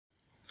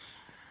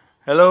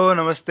Hello,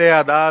 नमस्ते,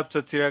 आदाब,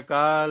 सत श्री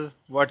अकाल,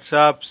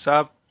 व्हाट्सअप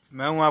सब।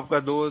 मैं हूं आपका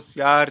दोस्त,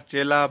 यार,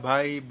 चेला,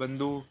 भाई,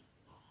 बंधु,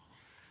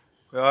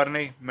 कोई और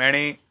नहीं,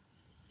 मैणी।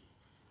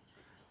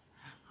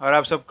 और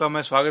आप सबका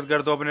मैं स्वागत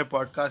करता हूं अपने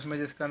पॉडकास्ट में,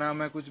 जिसका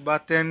नाम है कुछ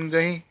बातें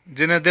अनकही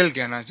जिन्हें दिल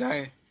कहना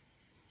चाहे।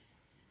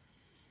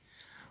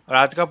 और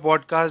आज का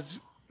पॉडकास्ट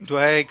जो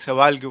है एक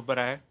सवाल के ऊपर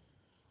है।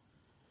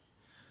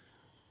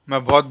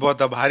 मैं बहुत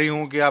बहुत आभारी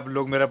हूं कि आप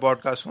लोग मेरा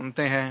पॉडकास्ट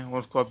सुनते हैं और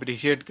उसको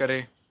अप्रिशिएट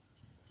करें।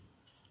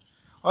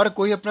 और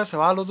कोई अपना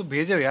सवाल हो तो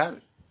भेजो यार।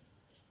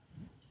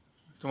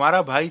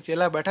 तुम्हारा भाई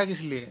चेला बैठा किस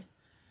लिए?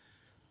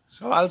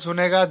 सवाल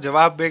सुनेगा,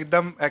 जवाब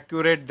एकदम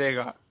एक्यूरेट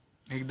देगा,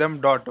 एकदम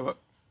डॉट।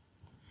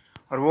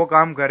 और वो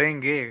काम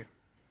करेंगे।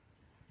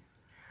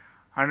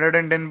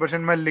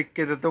 110% मैं लिख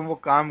के देता हूँ, वो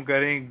काम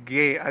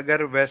करेंगे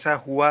अगर वैसा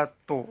हुआ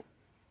तो,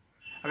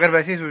 अगर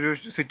वैसी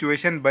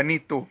सिचुएशन बनी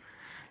तो।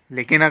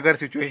 लेकिन अगर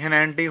सिचुएशन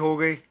एंटी हो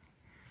गई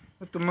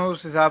तो तुम्हें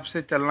उस हिसाब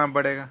से चलना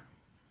पड़ेगा।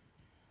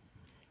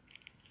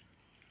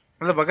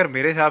 मतलब अगर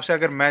मेरे हिसाब से,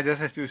 अगर मैं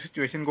जैसे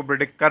सिचुएशन को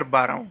प्रिडिक्ट कर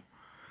पा रहा हूँ,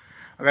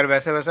 अगर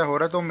वैसा वैसा हो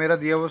रहा है, तो मेरा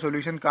दिया हुआ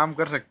सोल्यूशन काम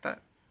कर सकता है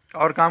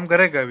और काम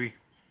करेगा भी।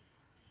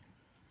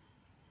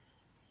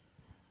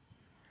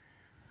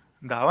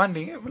 दावा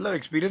नहीं है, मतलब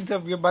एक्सपीरियंस से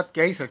अब ये बात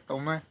कह ही सकता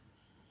हूँ मैं।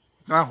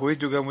 इतना हो ही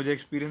चुका है मुझे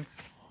एक्सपीरियंस।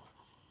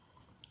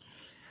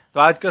 तो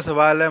आज का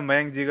सवाल है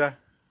मयंक जी का।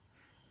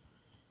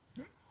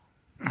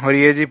 और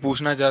ये जी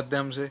पूछना चाहते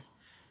हैं हमसे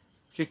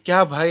कि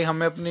क्या भाई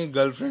हमें अपनी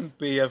गर्लफ्रेंड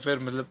पे, या फिर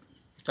मतलब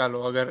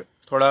चलो अगर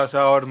थोड़ा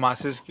सा और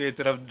मासेस की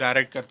तरफ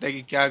डायरेक्ट करते हैं,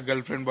 कि क्या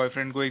गर्लफ्रेंड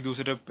बॉयफ्रेंड को एक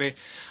दूसरे पे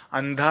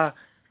अंधा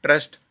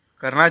ट्रस्ट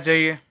करना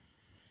चाहिए?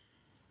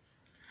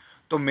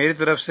 तो मेरी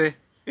तरफ से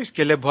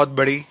इसके लिए बहुत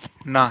बड़ी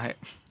ना है।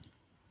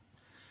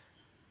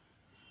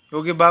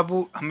 क्योंकि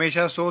बाबू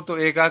हमेशा सो तो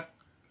एक आंख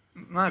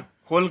ना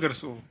खोल कर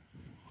सो।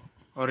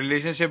 और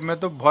रिलेशनशिप में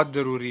तो बहुत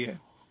जरूरी है।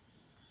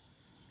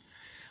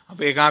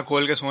 अब एक आंख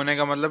खोल के सोने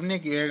का मतलब नहीं है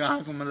कि एक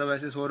आंख मतलब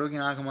ऐसे सो रहे हो कि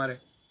आंख हमारे,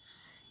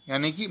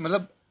 यानी कि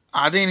मतलब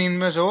आधे नींद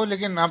में सो,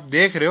 लेकिन आप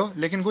देख रहे हो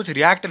लेकिन कुछ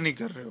रिएक्ट नहीं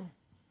कर रहे हो।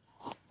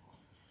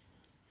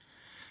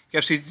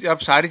 कि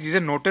आप सारी चीजें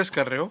नोटिस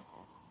कर रहे हो,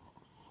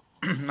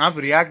 आप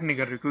रिएक्ट नहीं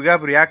कर रहे हो। क्योंकि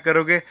आप रिएक्ट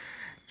करोगे,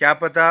 क्या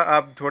पता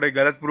आप थोड़े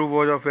गलत प्रूव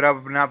हो जाओ, फिर आप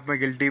अपने आप में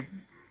गिल्टी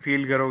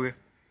फील करोगे।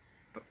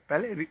 तो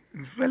पहले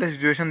पहले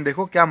सिचुएशन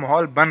देखो, क्या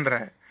माहौल बन रहा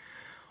है,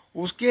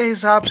 उसके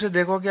हिसाब से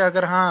देखो कि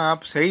अगर हाँ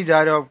आप सही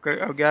जा रहे हो,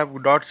 क्या आप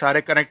डॉट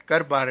सारे कनेक्ट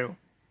कर पा रहे हो,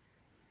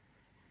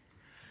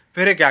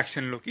 फिर एक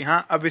एक्शन लो कि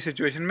हाँ अब इस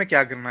सिचुएशन में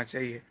क्या करना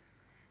चाहिए।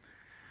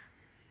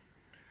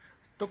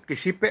 तो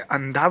किसी पे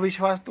अंधा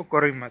विश्वास तो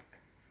करो ही मत।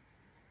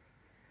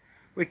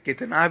 कोई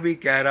कितना भी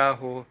कह रहा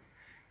हो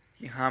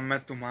कि हाँ मैं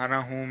तुम्हारा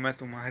हूं, मैं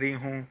तुम्हारी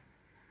हूं,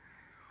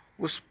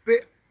 उस पे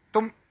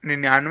तुम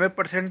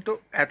 99%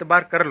 तो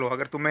एतबार कर लो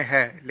अगर तुम्हें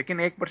है, लेकिन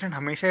 1%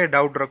 हमेशा ये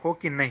डाउट रखो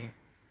कि नहीं।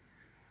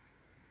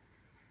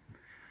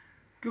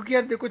 क्योंकि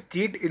यार देखो,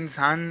 चीट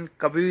इंसान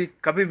कभी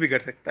कभी भी कर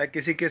सकता है,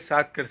 किसी के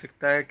साथ कर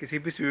सकता है, किसी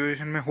भी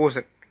सिचुएशन में हो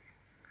सकती है।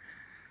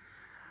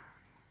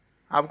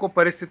 आपको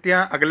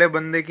परिस्थितियां अगले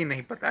बंदे की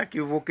नहीं पता कि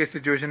वो किस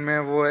सिचुएशन में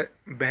वो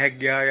बहक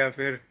गया, या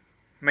फिर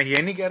मैं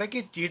ये नहीं कह रहा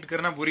कि चीट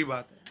करना बुरी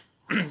बात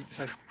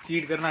है।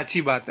 चीट करना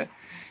अच्छी बात है,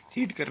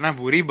 चीट करना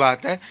बुरी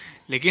बात है।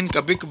 लेकिन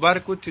कभी कभार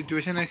कुछ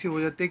सिचुएशन ऐसी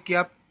हो जाती है कि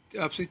आप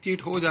आपसे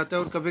चीट हो जाता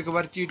है, और कभी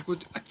कभार चीट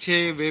कुछ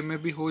अच्छे वे में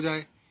भी हो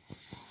जाए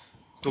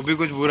तो भी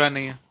कुछ बुरा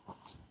नहीं है।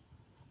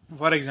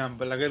 फॉर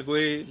एग्जाम्पल, अगर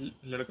कोई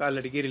लड़का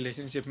लड़की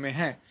रिलेशनशिप में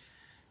है,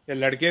 या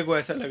लड़के को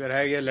ऐसा लग रहा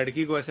है या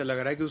लड़की को ऐसा लग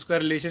रहा है कि उसका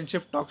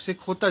रिलेशनशिप टॉक्सिक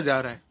होता जा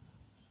रहा है,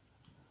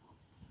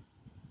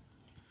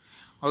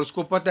 और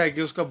उसको पता है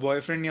कि उसका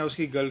बॉयफ्रेंड या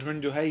उसकी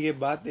गर्लफ्रेंड जो है ये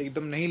बात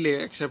एकदम नहीं ले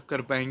एक्सेप्ट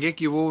कर पाएंगे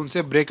कि वो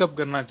उनसे ब्रेकअप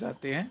करना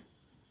चाहते हैं,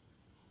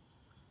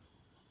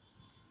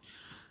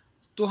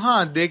 तो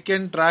हाँ they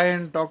can try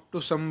and talk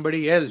to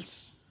somebody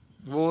else.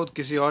 वो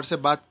किसी और से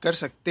बात कर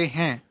सकते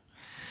हैं,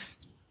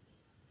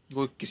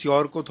 वो किसी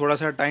और को थोड़ा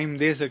सा टाइम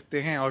दे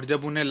सकते हैं। और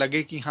जब उन्हें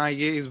लगे कि हाँ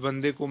ये इस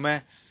बंदे को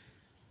मैं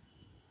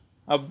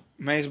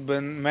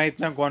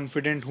इतना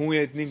कॉन्फिडेंट हूँ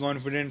या इतनी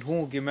कॉन्फिडेंट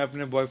हूँ कि मैं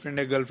अपने बॉयफ्रेंड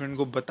या गर्लफ्रेंड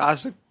को बता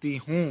सकती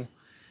हूँ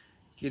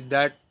कि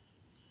दैट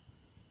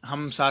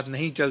हम साथ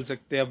नहीं चल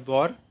सकते अब,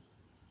 और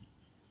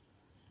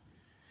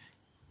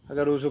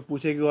अगर उसे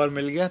पूछे कि और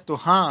मिल गया, तो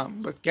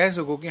हाँ कह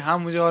सको कि हाँ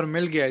मुझे और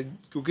मिल गया,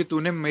 क्योंकि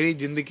तूने मेरी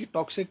जिंदगी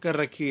टॉक्सिक कर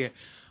रखी है।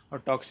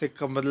 और टॉक्सिक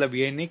का मतलब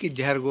ये नहीं कि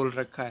जहर घोल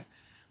रखा है।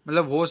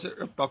 मतलब वो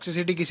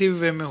टॉक्सिसिटी किसी भी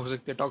वे में हो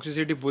सकती है।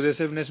 टॉक्सिसिटी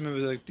पॉजिटिवनेस में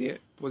भी हो सकती है।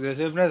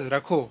 पॉजिटिवनेस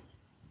रखो,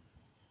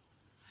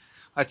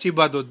 अच्छी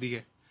बात होती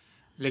है,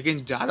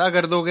 लेकिन ज्यादा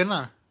कर दोगे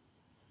ना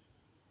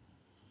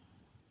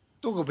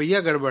तो भैया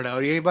गड़बड़ है।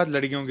 और यही बात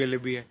लड़कियों के लिए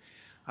भी है।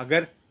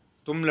 अगर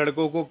तुम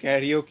लड़कों को कह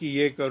रही हो कि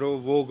ये करो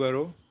वो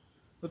करो,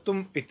 तो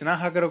तुम इतना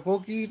हक रखो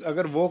कि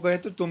अगर वो कहे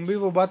तो तुम भी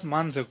वो बात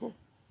मान सको।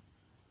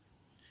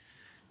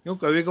 क्यों,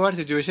 कभी कभार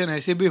सिचुएशन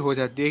ऐसी भी हो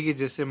जाती है कि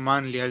जैसे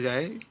मान लिया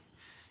जाए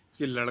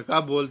कि लड़का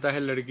बोलता है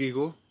लड़की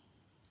को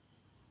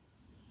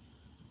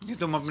कि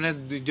तुम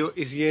अपने जो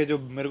इस ये जो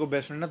मेरे को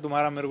बेस्ट फ्रेंड ना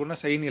तुम्हारा मेरे को ना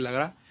सही नहीं लग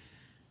रहा,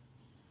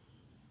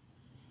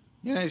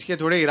 ये ना इसके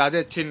थोड़े इरादे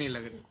अच्छे नहीं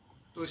लग रहे।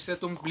 तो इससे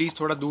तुम प्लीज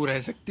थोड़ा दूर रह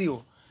सकती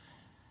हो।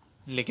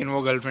 लेकिन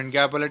वो गर्लफ्रेंड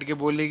क्या पलट के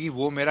बोलेगी,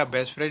 वो मेरा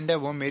बेस्ट फ्रेंड है,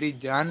 वो मेरी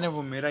जान है,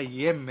 वो मेरा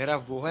ये मेरा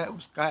वो है,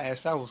 उसका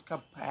ऐसा उसका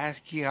भैंस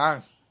की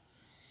आंख।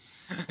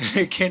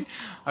 लेकिन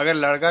अगर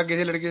लड़का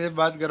किसी लड़की से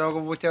बात कर रहा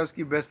होगा, वो चाहे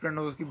उसकी बेस्ट फ्रेंड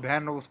हो, उसकी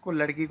बहन हो, उसको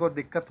लड़की को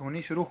दिक्कत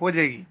होनी शुरू हो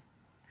जाएगी।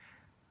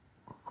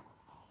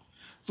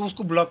 तो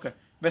उसको ब्लॉक कर,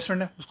 बेस्ट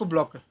फ्रेंड है उसको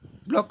ब्लॉक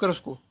कर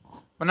उसको,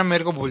 वरना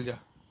मेरे को भूल जा,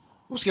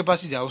 उसके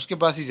पास ही जा, उसके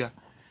पास ही जा।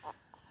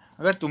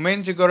 अगर तुम्हें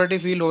इनसिक्योरिटी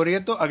फील हो रही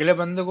है तो अगले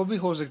बंदे को भी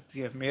हो सकती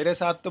है। मेरे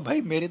साथ तो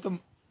भाई मेरी तो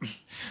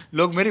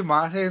लोग मेरी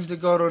माँ से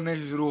इनसिक्योर होने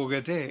शुरू हो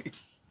गए थे,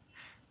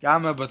 क्या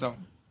मैं बताऊं।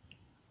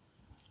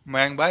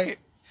 मयंक भाई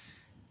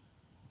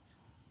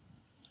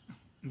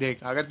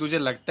देख, अगर तुझे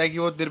लगता है कि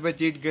वो तेरे पे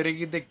चीट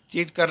करेगी, देख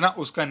चीट करना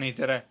उसका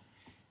नेचर है।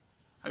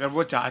 अगर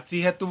वो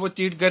चाहती है तो वो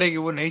चीट करेगी,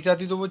 वो नहीं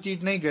चाहती तो वो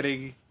चीट नहीं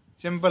करेगी,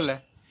 सिंपल है।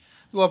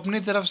 तू अपनी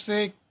तरफ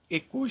से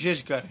एक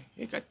कोशिश कर,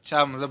 एक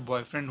अच्छा मतलब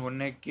बॉयफ्रेंड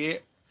होने के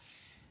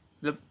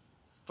मतलब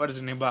फर्ज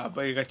निभा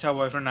भाई। एक अच्छा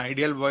बॉयफ्रेंड,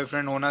 आइडियल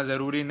बॉयफ्रेंड होना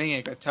जरूरी नहीं है।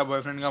 एक अच्छा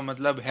बॉयफ्रेंड का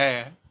मतलब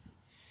है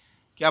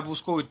कि आप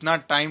उसको इतना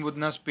टाइम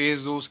उतना स्पेस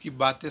दो, उसकी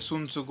बातें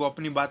सुन सको,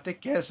 अपनी बातें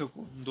कह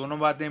सको। दोनों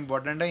बातें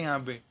इंपॉर्टेंट है यहाँ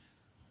पे,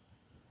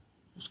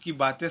 उसकी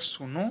बातें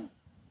सुनो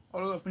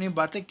और अपनी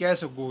बातें कह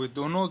सकोगे।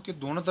 दोनों के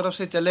दोनों तरफ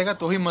से चलेगा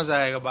तो ही मजा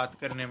आएगा बात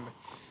करने में।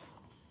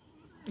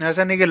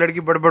 ऐसा नहीं कि लड़की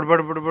बड़बड़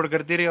बड़बड़ बड़बड़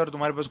करती रही और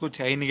तुम्हारे पास कुछ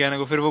है ही नहीं कहने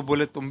को, फिर वो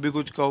बोले तुम भी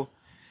कुछ कहो।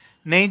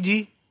 नहीं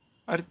जी,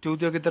 अरे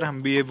चूतियों की तरह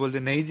हम भी ये बोलते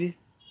नहीं जी,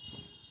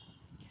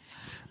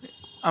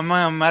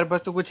 अम्मा हमारे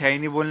पास तो कुछ है ही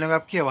नहीं बोलने को,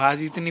 आपकी आवाज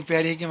ही इतनी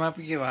प्यारी है कि हम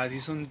आपकी आवाज ही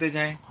सुनते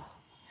जाएं।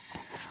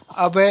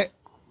 अब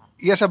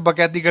ये सब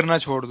बकैती करना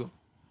छोड़ दो,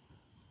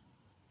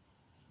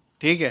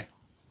 ठीक है।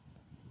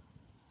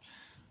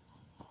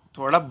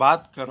 थोड़ा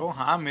बात करो,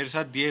 हाँ मेरे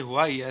साथ ये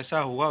हुआ, ये ऐसा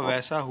हुआ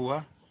वैसा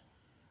हुआ,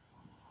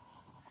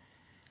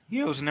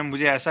 ये उसने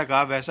मुझे ऐसा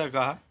कहा वैसा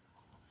कहा,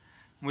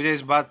 मुझे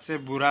इस बात से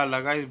बुरा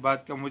लगा, इस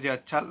बात का मुझे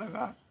अच्छा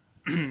लगा।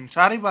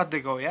 सारी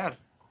बातें कहो यार,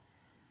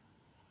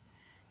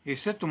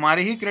 इससे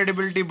तुम्हारी ही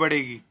क्रेडिबिलिटी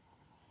बढ़ेगी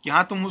कि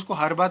हाँ तुम उसको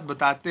हर बात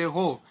बताते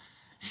हो।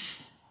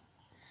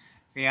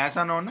 कहीं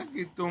ऐसा ना हो ना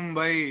कि तुम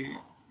भाई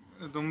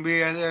तुम भी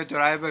ऐसे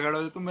चौराहे पे खड़े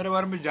हो, तुम मेरे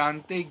बारे में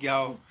जानते ही क्या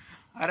हो।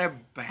 अरे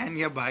बहन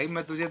या भाई,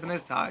 मैं तुझे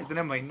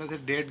इतने महीनों से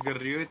डेट कर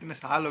रही हूँ, इतने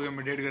साल हो गए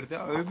मैं डेट करते,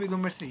 अभी भी तुम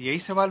मेरे से यही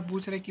सवाल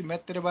पूछ रहे कि मैं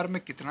तेरे बारे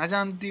में कितना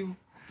जानती हूँ।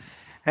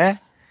 है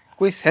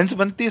कोई सेंस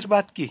बनती है इस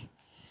बात की?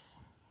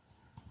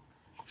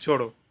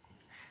 छोड़ो,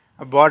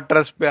 अब बहुत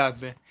ट्रस्ट पे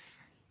आते हैं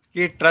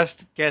कि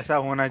ट्रस्ट कैसा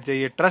होना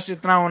चाहिए। ट्रस्ट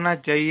इतना होना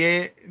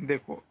चाहिए,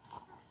 देखो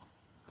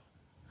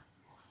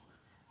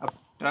अब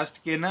ट्रस्ट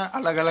के ना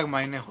अलग अलग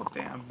मायने होते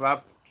हैं। अब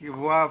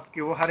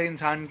आपकी वो हर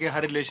इंसान के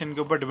हर रिलेशन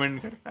के ऊपर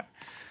डिपेंड करता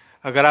है।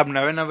 अगर आप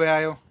नवे नवे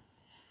आए हो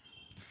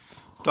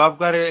तो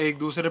आपका एक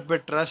दूसरे पे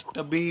ट्रस्ट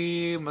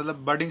अभी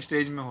मतलब बडिंग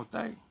स्टेज में होता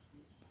है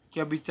कि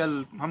अभी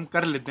चल हम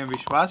कर लेते हैं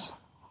विश्वास,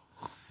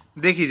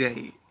 देखी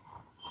जाएगी।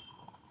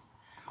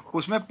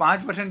 उसमें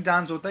 5%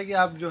 चांस होता है कि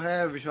आप जो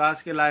है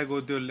विश्वास के लायक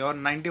होते हो, और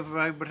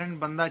 95%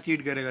 बंदा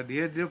चीट करेगा।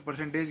 धीरे धीरे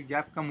परसेंटेज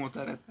गैप कम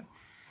होता रहता है,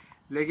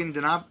 लेकिन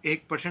जनाब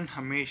 1%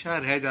 हमेशा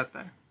रह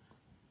जाता है।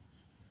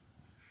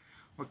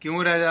 और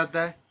क्यों रह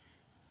जाता है?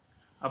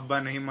 अब्बा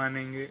नहीं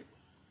मानेंगे,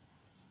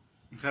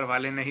 घर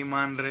वाले नहीं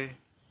मान रहे,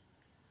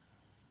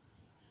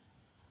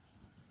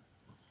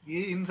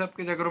 ये इन सब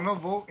के चक्करों में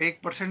वो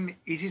 1%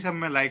 इसी सब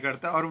में लाई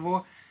करता है, और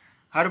वो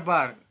हर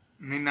बार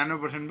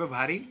 99% पे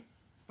भारी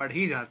पड़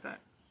ही जाता है।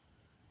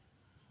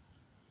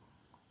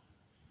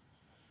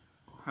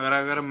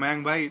 अगर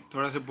मयंक भाई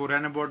थोड़ा से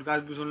पुराने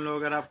पॉडकास्ट भी सुन लो,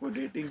 अगर आपको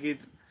डेटिंग की,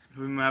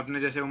 मैं अपने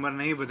जैसे उम्र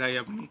नहीं बताई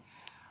अपनी,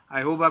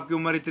 आई होप आपकी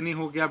उम्र इतनी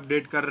हो कि आप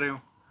डेट कर रहे हो,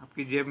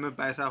 आपकी जेब में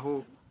पैसा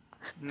हो।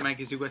 मैं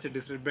किसी को ऐसे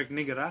डिसरिस्पेक्ट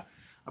नहीं कर रहा,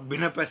 अब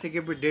बिना पैसे के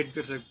भी डेट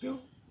कर सकते हो।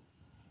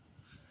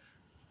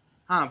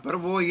 हाँ, पर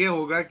वो ये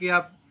होगा कि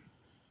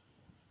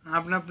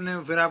आपने अपने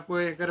फिर आपको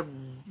अगर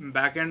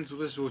बैक एंड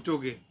सुबह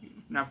सोचोगे,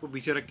 अपने आपको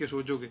पीछे रख के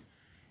सोचोगे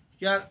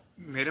क्या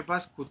मेरे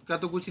पास खुद का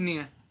तो कुछ नहीं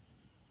है,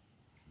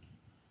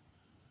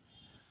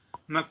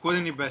 मैं खुद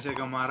नहीं पैसे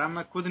कमा रहा,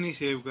 मैं खुद नहीं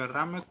सेव कर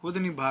रहा, मैं खुद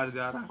नहीं बाहर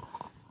जा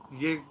रहा,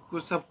 ये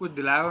कुछ सब कुछ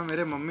दिलाया हुआ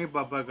मेरे मम्मी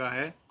पापा का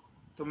है,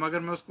 तो अगर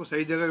मैं उसको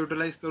सही जगह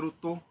यूटिलाइज करूँ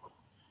तो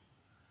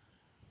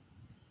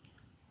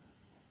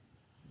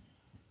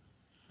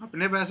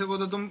अपने पैसे को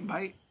तो तुम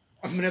भाई,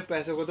 अपने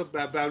पैसे को तो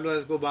पैब्लो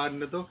एस्कोबार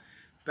ने तो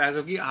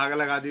पैसों की आग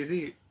लगा दी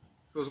थी,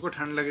 तो उसको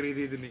ठंड लग रही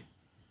थी इतनी,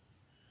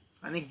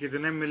 यानी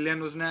कितने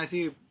मिलियन उसने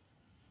ऐसी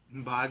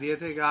बहा दिए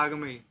थे कि आग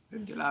में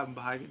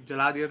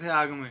जला दिए थे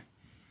आग में,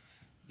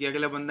 कि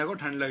अगले बंदे को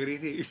ठंड लग रही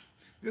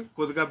थी।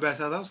 खुद का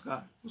पैसा था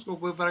उसका, उसको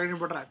कोई फर्क नहीं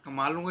पड़ रहा,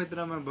 कमा लूंगा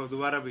इतना मैं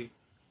दोबारा भी।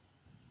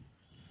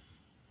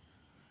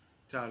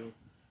 चलो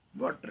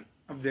बट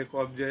अब देखो,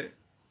 अब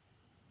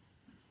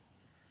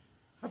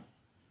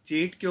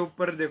चीट के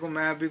ऊपर देखो,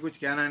 मैं अभी कुछ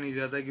कहना नहीं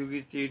चाहता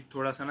क्योंकि चीट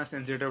थोड़ा सा ना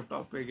सेंसिटिव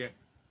टॉपिक है।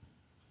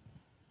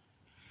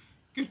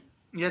 कि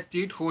या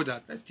चीट हो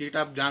जाता है, चीट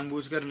आप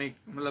जानबूझकर नहीं,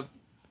 मतलब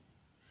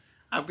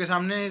आपके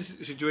सामने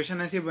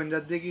सिचुएशन ऐसी बन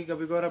जाती है कि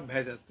कभी कभार आप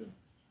बह जाते हो।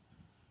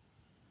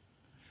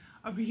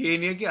 अब ये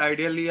नहीं है कि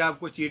आइडियली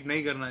आपको चीट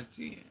नहीं करना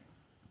चाहिए,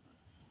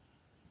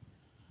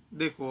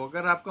 देखो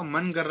अगर आपका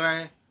मन कर रहा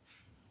है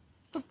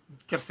तो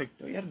कर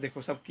सकते हो यार,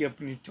 देखो सबकी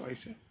अपनी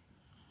चॉइस है।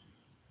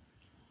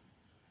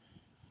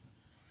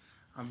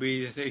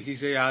 अभी जैसे इसी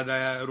से याद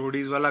आया,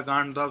 रोडीज वाला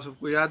कांड तो आप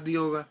सबको याद ही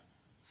होगा,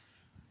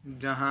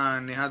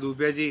 जहाँ नेहा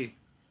धूपिया जी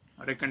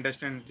और एक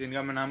कंटेस्टेंट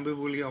जिनका मैं नाम भी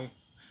भूल गया हूँ,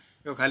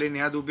 तो खाली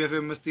नेहा धूपिया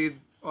फेमस थी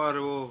और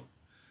वो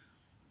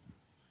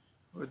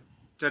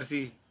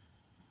चरसी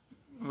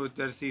वो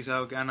चरसी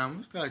साहब, क्या नाम है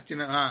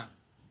उसका, हाँ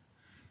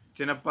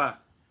चिनप्पा,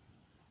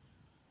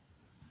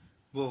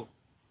 वो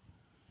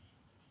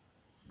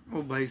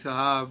वो भाई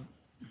साहब,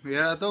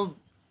 मेरा तो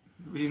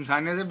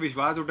इंसानियत से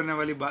विश्वास उठने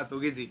वाली बात हो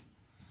गई थी।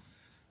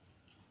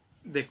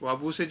 देखो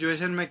अब उस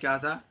सिचुएशन में क्या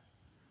था,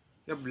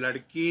 जब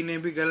लड़की ने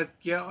भी गलत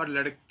किया और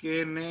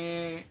लड़के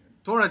ने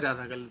थोड़ा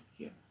ज्यादा गलत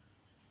किया,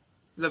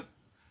 मतलब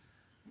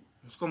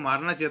उसको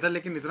मारना चाहिए था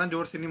लेकिन इतना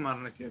जोर से नहीं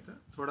मारना चाहिए था,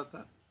 थोड़ा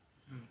सा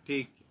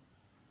ठीक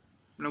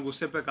अपने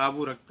गुस्से पे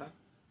काबू रखता।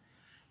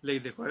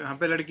 लेकिन देखो यहाँ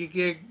पे लड़की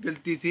की एक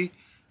गलती थी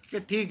कि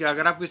ठीक है,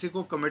 अगर आप किसी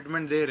को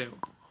कमिटमेंट दे रहे हो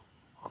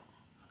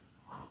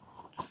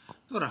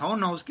तो रहो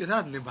ना उसके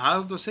साथ,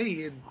 निभाओ तो सही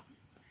है।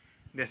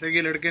 जैसे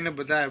कि लड़के ने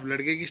बताया,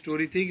 लड़के की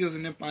स्टोरी थी कि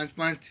उसने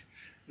 5-5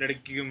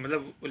 लड़की,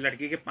 मतलब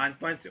लड़की के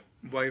 5-5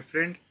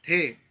 बॉयफ्रेंड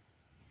थे।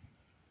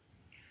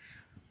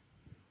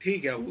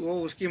 ठीक है,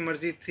 वो उसकी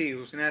मर्जी थी,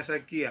 उसने ऐसा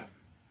किया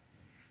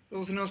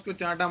तो उसने उसको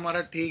चांटा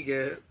मारा, ठीक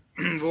है।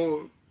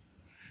 वो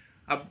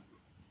अब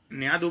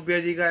नेहा धूपिया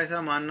जी का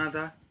ऐसा मानना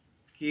था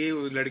कि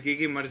लड़की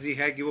की मर्जी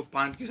है कि वो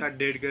 5 के साथ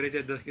डेट करे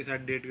चाहे 10 के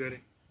साथ डेट करे।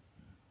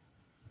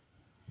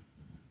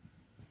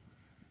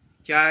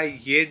 क्या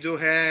ये जो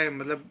है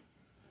मतलब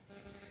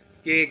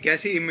कि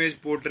कैसी इमेज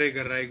पोर्ट्रे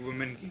कर रहा है एक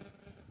वुमेन की,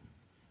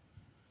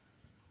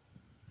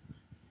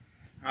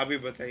 आप भी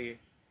बताइए।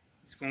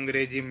 इसको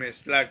अंग्रेजी में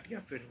स्लट या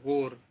फिर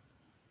होर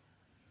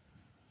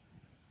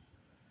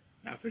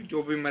या फिर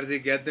जो भी मर्जी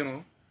कहते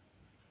हो,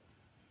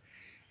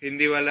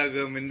 हिंदी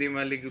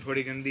वाली की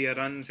थोड़ी गंदी है,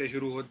 रन से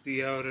शुरू होती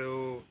है और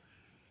वो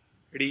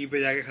डी पे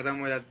जाके खत्म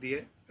हो जाती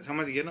है,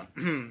 समझ गए ना।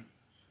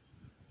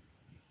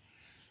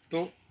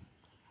 तो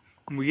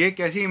ये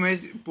कैसी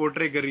इमेज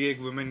पोर्ट्रे कर रही है एक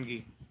वुमेन की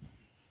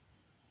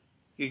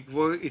कि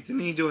वो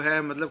इतनी जो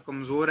है मतलब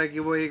कमजोर है कि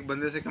वो एक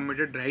बंदे से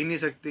कमिटेड रह ही नहीं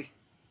सकती।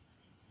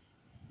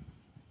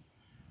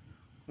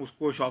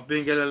 उसको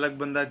शॉपिंग के लिए अलग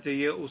बंदा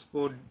चाहिए,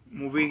 उसको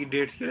मूवी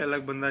डेट्स के लिए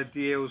अलग बंदा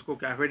चाहिए, उसको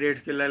कैफे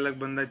डेट्स के लिए अलग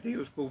बंदा चाहिए,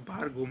 उसको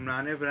बाहर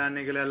घूमने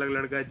फिराने के लिए अलग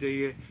लड़का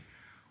चाहिए,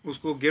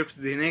 उसको गिफ्ट्स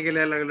देने के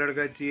लिए अलग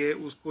लड़का चाहिए,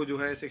 उसको जो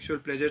है सेक्सुअल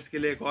प्लेजर्स के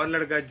लिए एक और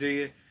लड़का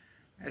चाहिए।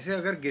 ऐसे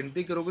अगर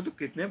गिनती करोगे तो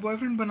कितने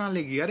बॉयफ्रेंड बना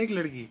लेगी यार एक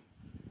लड़की।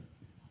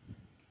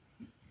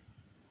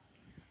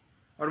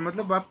 और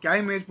मतलब आप क्या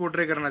इमेज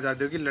पोर्ट्रे करना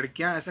चाहते हो कि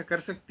लड़कियां ऐसा कर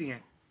सकती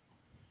हैं?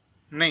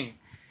 नहीं,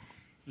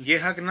 ये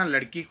हक ना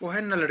लड़की को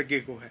है ना लड़के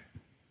को है।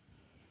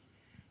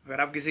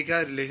 अगर आप किसी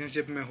के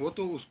रिलेशनशिप में हो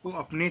तो उसको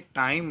अपनी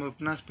टाइम,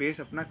 अपना स्पेस,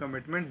 अपना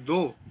कमिटमेंट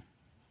दो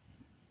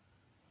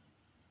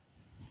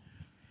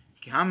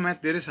कि हाँ मैं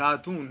तेरे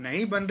साथ हूं।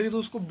 नहीं बन रही तो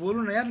उसको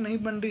बोलो ना यार, नहीं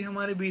बन रही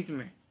हमारे बीच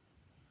में।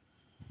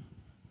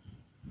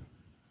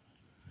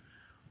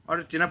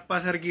 और चिनप्पा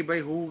सर की भाई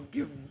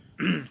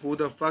who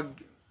the fuck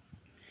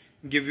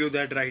give you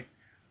that right,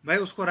 भाई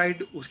उसको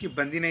राइट उसकी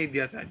बंदी नहीं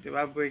दिया था। जब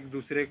आप एक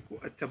दूसरे को,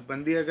 अच्छा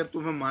बंदी अगर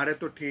तुम्हें मारे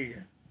तो ठीक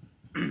है,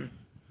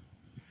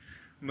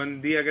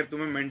 बंदी अगर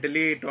तुम्हें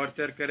मेंटली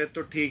टॉर्चर करे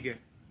तो ठीक है,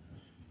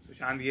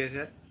 सुशांत ये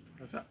से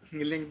थोड़ा सा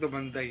लिंक तो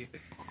बनता ही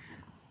है।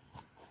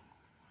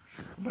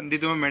 बंदी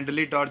तुम्हें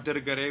मेंटली टॉर्चर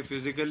करे,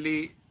 फिजिकली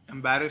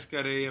एम्बैरस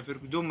करे या फिर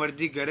जो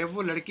मर्जी करे,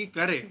 वो लड़की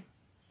करे,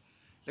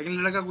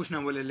 लेकिन लड़का कुछ ना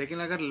बोले। लेकिन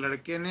अगर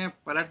लड़के ने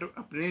पलट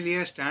अपने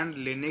लिए स्टैंड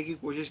लेने की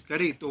कोशिश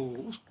करी तो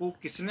उसको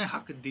किसने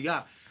हक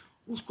दिया?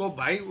 उसको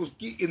भाई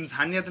उसकी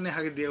इंसानियत ने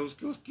हक दिया,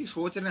 उसकी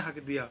सोच ने हक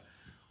दिया,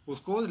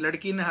 उसको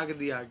लड़की ने हक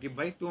दिया कि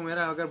भाई तू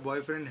मेरा अगर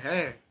बॉयफ्रेंड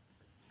है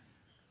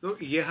तो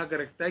ये हक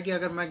रखता है कि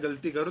अगर मैं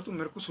गलती करूँ तो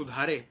मेरे को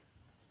सुधारे।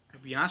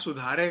 अब यहाँ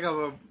सुधारे का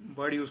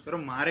वर्ड यूज करो,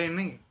 मारे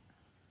नहीं।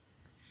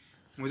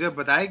 मुझे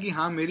बताए कि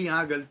हाँ मेरी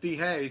यहाँ गलती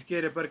है,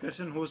 इसके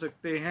रिपरकशन हो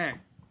सकते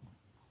हैं।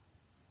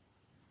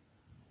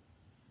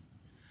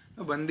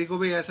 तो बंदी को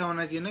भी ऐसा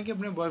होना चाहिए ना कि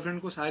अपने बॉयफ्रेंड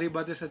को सारी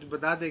बातें सच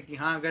बता दे कि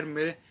हाँ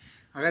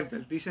अगर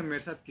गलती से मेरे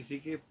साथ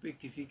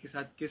किसी के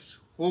साथ किस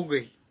हो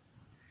गई,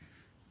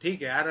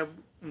 ठीक है यार,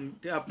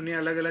 अब अपनी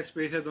अलग अलग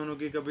स्पेस है दोनों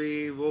की।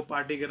 कभी वो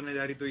पार्टी करने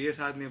जा रही तो ये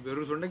साथ नहीं,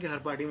 जरूर थोड़ा कि हर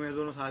पार्टी में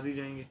दोनों साथ ही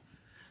जाएंगे।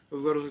 तो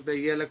अगर हो सकता है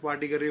ये अलग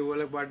पार्टी कर रही है वो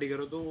अलग पार्टी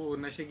करो, तो वो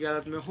नशे की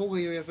आदत में हो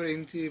गई हो या फिर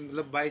इनसी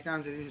मतलब बाई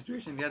चांस ऐसी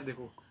सिचुएशन। यार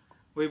देखो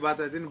वही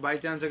बात आती है ना, बाई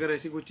चांस अगर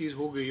ऐसी कोई चीज़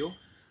हो गई हो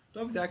तो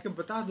अब जाके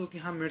बता दो कि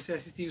हाँ मेरे से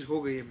ऐसी चीज़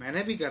हो गई है,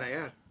 मैंने भी करा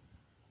यार,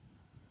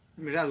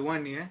 मेरे साथ हुआ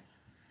नहीं है।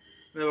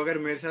 मतलब अगर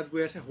मेरे साथ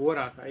कोई ऐसे हो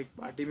रहा था, एक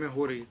पार्टी में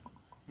हो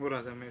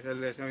रहा था मेरे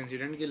साथ ऐसा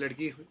इंसिडेंट की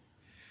लड़की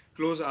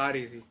क्लोज आ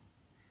रही थी,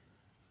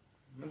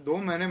 2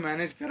 महीने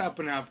मैनेज करा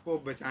अपने आप को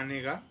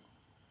बचाने का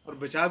और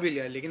बचा भी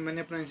लिया, लेकिन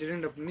मैंने अपना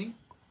इंसिडेंट अपनी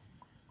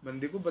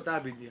बंदी को बता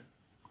भी दिया।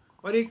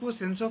 और एक वो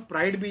सेंस ऑफ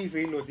प्राइड भी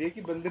फील होती है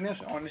कि बंदे ने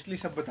ऑनेस्टली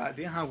सब बता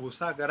दिया। हाँ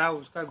गुस्सा करा,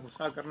 उसका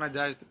गुस्सा करना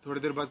जाए,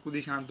 थोड़ी देर बाद खुद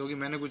ही शांत होगी,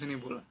 मैंने कुछ नहीं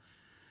बोला।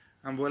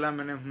 हाँ बोला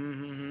मैंने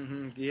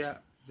किया,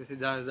 जैसे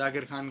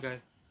जाकिर खान का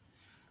है।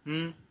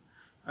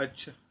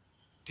 अच्छा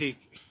ठीक।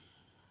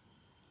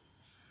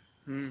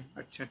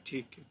 अच्छा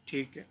ठीक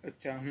है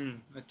अच्छा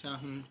अच्छा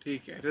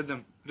ठीक है,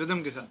 रिदम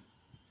रिदम के साथ।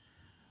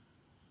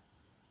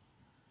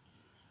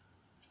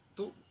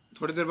 तो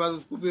थोड़ी देर बाद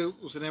उसको भी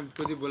उसने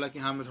खुद ही बोला कि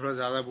हाँ मैं थोड़ा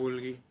ज़्यादा बोल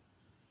गई।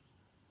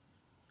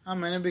 हाँ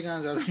मैंने भी कहा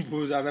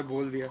ज़्यादा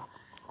बोल दिया।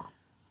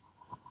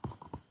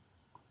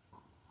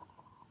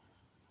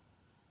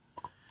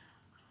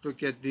 तो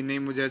कहती नहीं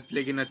मुझे,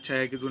 लेकिन अच्छा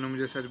है कि तूने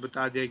मुझे सच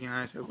बता दिया कि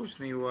हाँ ऐसा कुछ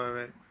नहीं हुआ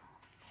है।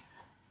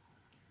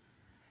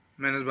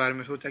 मैंने इस बारे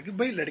में सोचा कि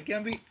भाई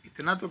लड़कियां भी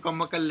इतना तो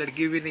कम अकल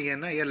लड़की भी नहीं है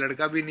ना, या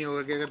लड़का भी नहीं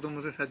होगा कि अगर तुम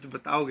उसे सच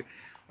बताओगे,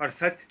 और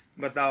सच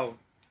बताओ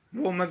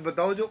वो मत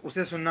बताओ जो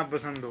उसे सुनना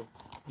पसंद हो।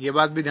 ये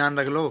बात भी ध्यान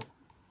रख लो।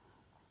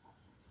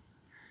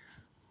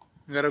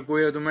 अगर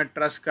कोई तुम्हें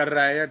ट्रस्ट कर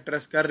रहा है या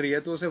ट्रस्ट कर रही है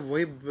तो उसे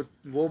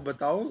वो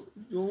बताओ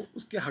जो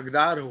उसके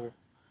हकदार हो,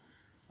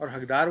 और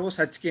हकदार वो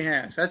सच के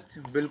हैं, सच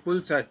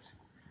बिल्कुल सच।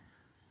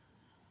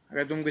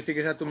 अगर तुम किसी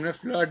के साथ तुमने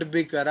फ्लर्ट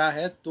भी करा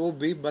है तो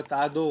भी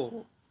बता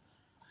दो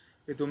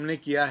कि तुमने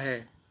किया है।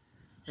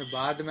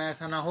 बाद में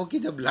ऐसा ना हो कि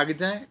जब लग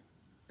जाए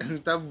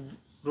तब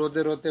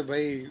रोते रोते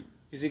भाई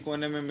किसी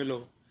कोने में मिलो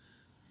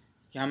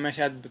कि हाँ मैं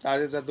शायद बता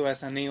देता तो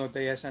ऐसा नहीं होता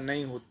या ऐसा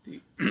नहीं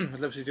होती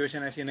मतलब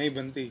सिचुएशन ऐसी नहीं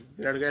बनती,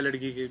 लड़का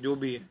लड़की की जो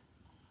भी है।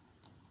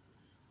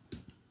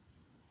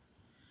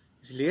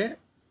 इसलिए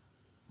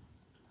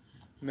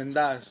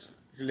बिंदास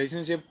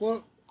रिलेशनशिप को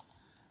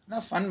ना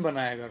फन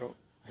बनाया करो।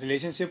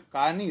 रिलेशनशिप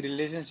का नहीं,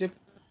 रिलेशनशिप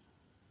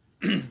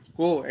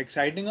को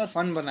एक्साइटिंग और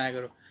फन बनाया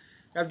करो।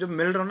 आप जब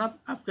मिल रहे हो ना,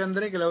 आपके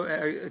अंदर एक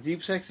अजीब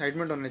सा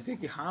एक्साइटमेंट होना चाहिए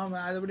कि हाँ मैं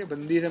आज अपनी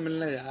बंदी से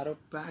मिलने जा रहा हूँ,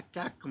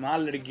 क्या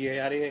कमाल लड़की है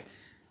यार ये,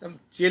 एकदम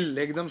चिल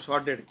एकदम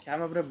सॉर्टेड। क्या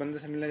मैं अपने बंदे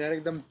से मिलने जा रहा हूँ,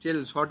 एकदम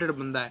चिल सॉर्टेड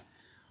बंदा है,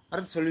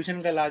 हर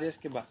सोल्यूशन का इलाज है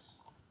इसके पास।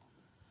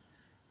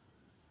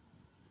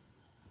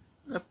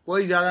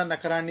 कोई ज़्यादा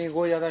नखरा नहीं,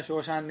 कोई ज़्यादा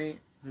शोशा नहीं,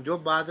 जो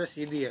बात है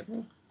सीधी है।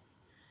 वो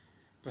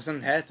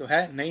पसंद है तो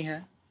है, नहीं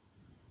है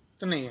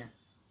तो नहीं है।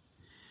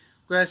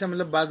 कोई ऐसे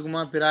मतलब बात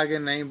घुमा फिरा के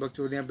नहीं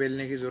बकचोदियाँ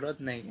बेलने की जरूरत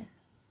नहीं है।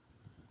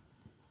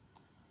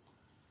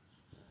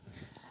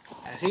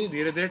 ऐसे ही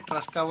धीरे धीरे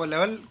ट्रस्ट का वो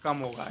लेवल कम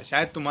होगा,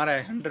 शायद तुम्हारा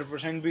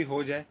 100% भी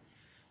हो जाए,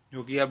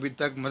 जो कि अभी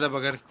तक मतलब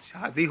अगर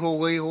शादी हो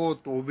गई हो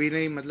तो भी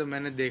नहीं। मतलब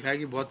मैंने देखा है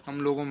कि बहुत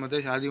कम लोगों में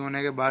मतलब शादी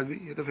होने के बाद भी,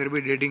 ये तो फिर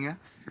भी डेटिंग है,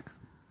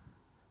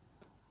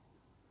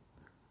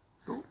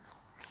 तो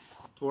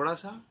थोड़ा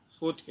सा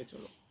सोच के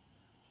चलो।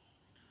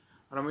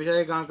 और हमेशा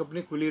एक आंख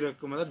अपनी खुली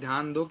रखो, मतलब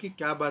ध्यान दो कि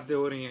क्या बातें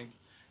हो रही हैं।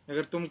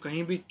 अगर तुम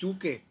कहीं भी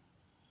चूके,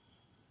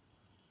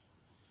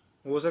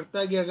 हो सकता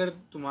है कि अगर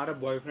तुम्हारा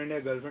बॉयफ्रेंड या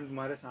गर्लफ्रेंड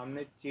तुम्हारे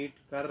सामने चीट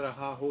कर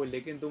रहा हो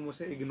लेकिन तुम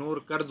उसे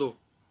इग्नोर कर दो,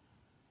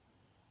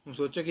 तुम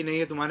सोचो कि नहीं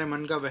ये तुम्हारे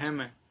मन का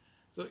वहम है,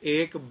 तो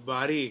एक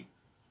बारी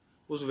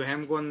उस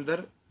वहम को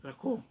अंदर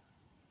रखो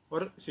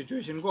और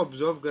सिचुएशन को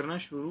ऑब्जर्व करना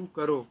शुरू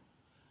करो,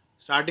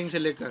 स्टार्टिंग से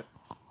लेकर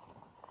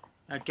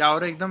क्या हो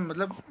रहा है एकदम,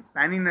 मतलब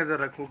पैनी नजर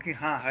रखो कि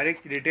हाँ हर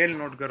एक डिटेल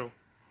नोट करो।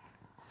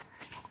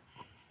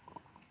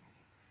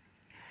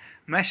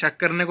 मैं शक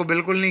करने को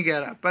बिल्कुल नहीं कह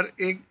रहा, पर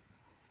एक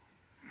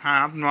हाँ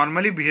आप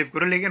नॉर्मली बिहेव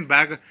करो, लेकिन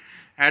back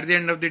at the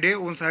end of the day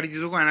उन सारी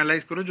चीज़ों को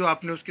एनालाइज करो जो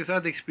आपने उसके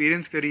साथ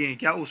एक्सपीरियंस करी है।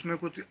 क्या उसमें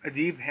कुछ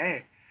अजीब है,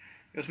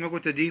 या उसमें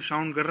कुछ अजीब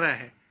साउंड कर रहा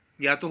है,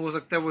 या तो हो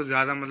सकता है वो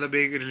ज़्यादा मतलब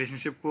एक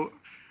रिलेशनशिप को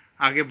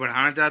आगे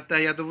बढ़ाना चाहता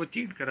है, या तो वो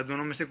चीट कर रहा है।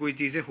 दोनों में से कोई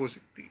चीज़ें हो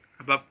सकती है।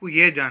 अब आपको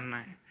ये जानना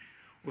है,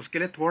 उसके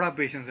लिए थोड़ा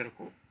पेशेंस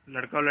रखो,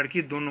 लड़का और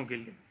लड़की दोनों के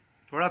लिए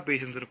थोड़ा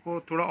पेशेंस रखो,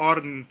 थोड़ा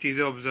और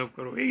चीज़ें ऑब्जर्व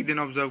करो। एक दिन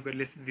ऑब्जर्व कर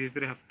ले,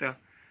 तीसरे हफ्ता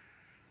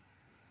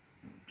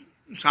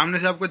सामने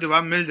से आपको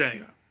जवाब मिल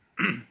जाएगा।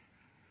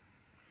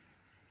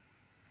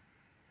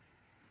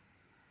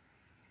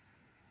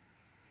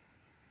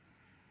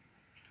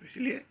 तो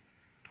इसलिए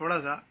थोड़ा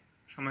सा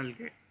समझ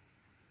के।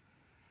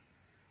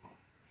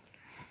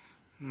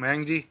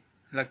 मयंक जी,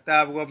 लगता है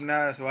आपको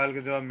अपना सवाल का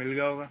जवाब मिल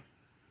गया होगा।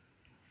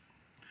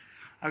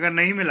 अगर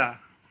नहीं मिला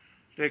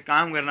तो एक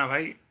काम करना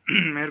भाई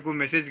मेरे को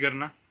मैसेज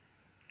करना,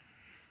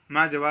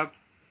 मैं जवाब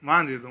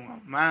वहाँ दे दूंगा।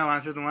 मैं वहाँ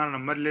से तुम्हारा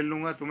नंबर ले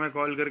लूँगा, तुम्हें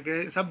कॉल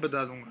करके सब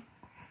बता दूंगा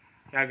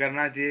क्या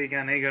करना चाहिए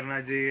क्या नहीं करना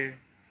चाहिए।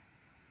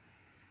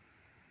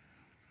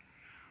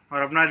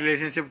 और अपना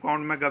रिलेशनशिप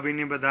काउंट मैं कभी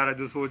नहीं बता रहा,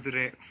 जो सोच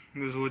रहे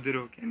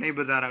हो कि नहीं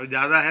बता रहा,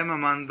 ज़्यादा है मैं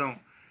मानता हूँ,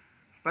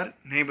 पर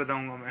नहीं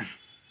बताऊंगा मैं।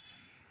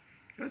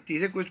 तो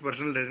चीज़ें कुछ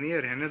पर्सनल रहनी है,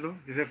 रहने दो।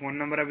 जैसे फ़ोन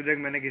नंबर अभी तक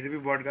मैंने किसी भी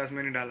पॉडकास्ट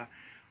में नहीं डाला।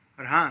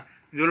 और हाँ,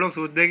 जो लोग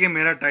सोचते हैं कि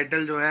मेरा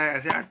टाइटल जो है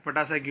ऐसे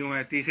अटपटा सा क्यों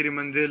है, तीसरी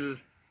मंजिल,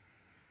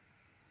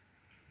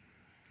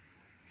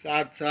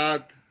 साथ साथ,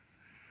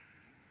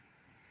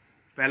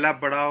 पहला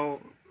पड़ाव,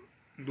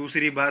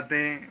 दूसरी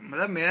बातें,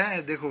 मतलब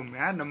मैं देखो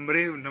मैं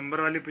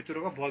नंबर वाली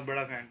पिक्चरों का बहुत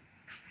बड़ा फैन।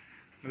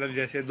 मतलब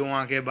जैसे दो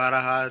आंखें 12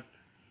 हाथ,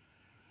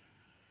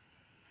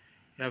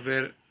 या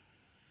फिर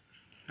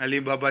अली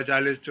बाबा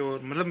 40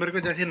 चोर, मतलब मेरे को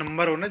जैसे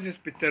नंबर हो ना जिस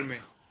पिक्चर में,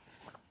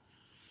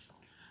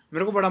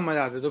 मेरे को बड़ा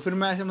मजा आता है। तो फिर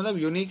मैं ऐसे मतलब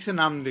यूनिक से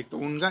नाम देखता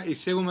हूँ उनका,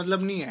 इससे को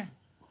मतलब नहीं है,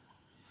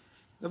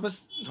 तो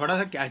बस थोड़ा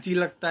सा कैची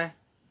लगता है,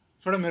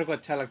 थोड़ा मेरे को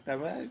अच्छा लगता है।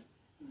 मैं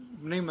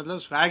नहीं मतलब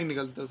स्वैग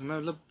निकलता है उसमें,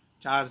 मतलब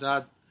 4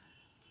 7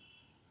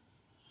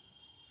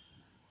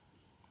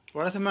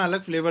 थोड़ा सा मैं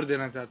अलग फ्लेवर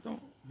देना चाहता हूँ।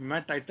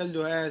 मैं टाइटल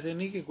जो है ऐसे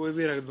नहीं कि कोई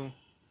भी रख दूँ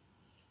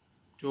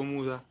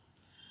चोमू सा,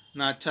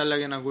 ना अच्छा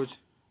लगे ना कुछ,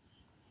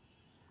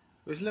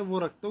 तो इसलिए वो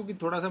रखता हूँ कि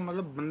थोड़ा सा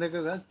मतलब बंदे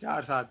के साथ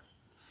चार साथ,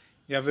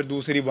 या फिर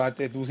दूसरी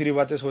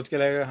बातें सोच के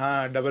लगेगा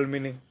हाँ डबल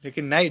मीनिंग,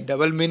 लेकिन नहीं,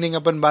 डबल मीनिंग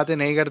अपन बातें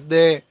नहीं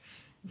करते,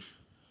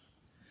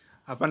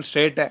 अपन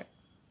स्ट्रेट है,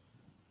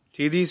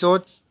 सीधी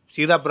सोच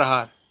सीधा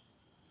प्रहार,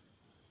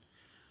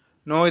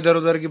 नो इधर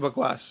उधर की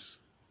बकवास।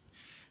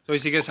 तो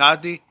इसी के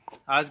साथ ही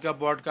आज का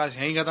पॉडकास्ट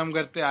यहीं ख़त्म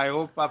करते। आई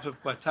होप आप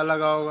सबको अच्छा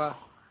लगा होगा।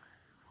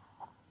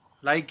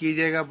 लाइक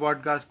कीजिएगा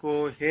पॉडकास्ट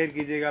को, शेयर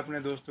कीजिएगा अपने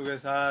दोस्तों के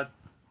साथ,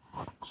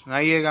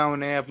 सुनाइएगा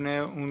उन्हें, अपने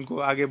उनको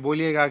आगे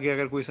बोलिएगा कि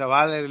अगर कोई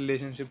सवाल है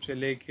रिलेशनशिप से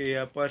लेके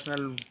या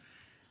पर्सनल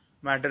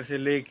मैटर से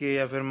लेके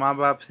या फिर माँ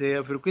बाप से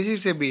या फिर किसी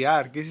से भी,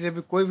 यार किसी से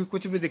भी कोई भी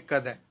कुछ भी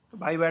दिक्कत है तो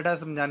भाई बैठा है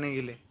समझाने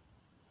के लिए।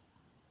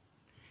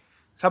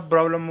 सब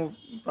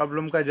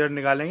प्रॉब्लम का जड़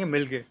निकालेंगे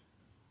मिलके।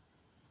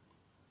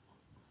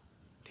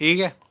 ठीक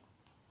है,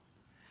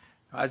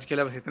 आज के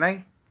लिए बस इतना ही।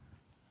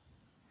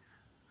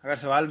 अगर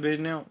सवाल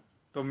भेजने हो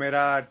तो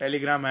मेरा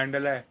टेलीग्राम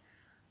हैंडल है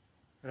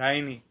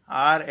राइनी,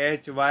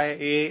 RHYANI1,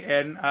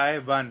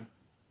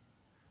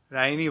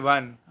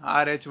 राइनी1,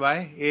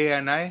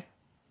 RHYANI,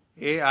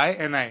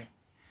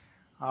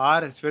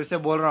 आर फिर से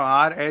बोल रहा हूँ,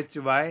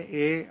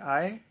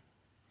 RHYAINI,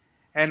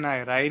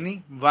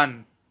 राइनी1।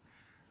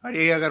 और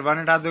ये अगर वन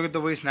हटा दोगे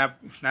तो वही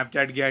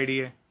स्नैपचैट की आईडी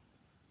है,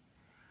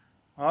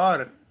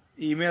 और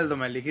ईमेल तो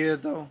मैं लिख ही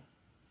देता हूँ।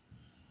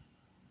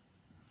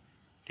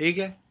 ठीक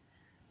है,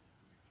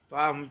 तो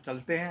हम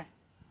चलते हैं,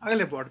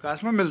 अगले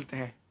पॉडकास्ट में मिलते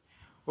हैं।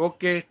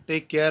 Okay,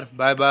 take care,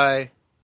 bye bye.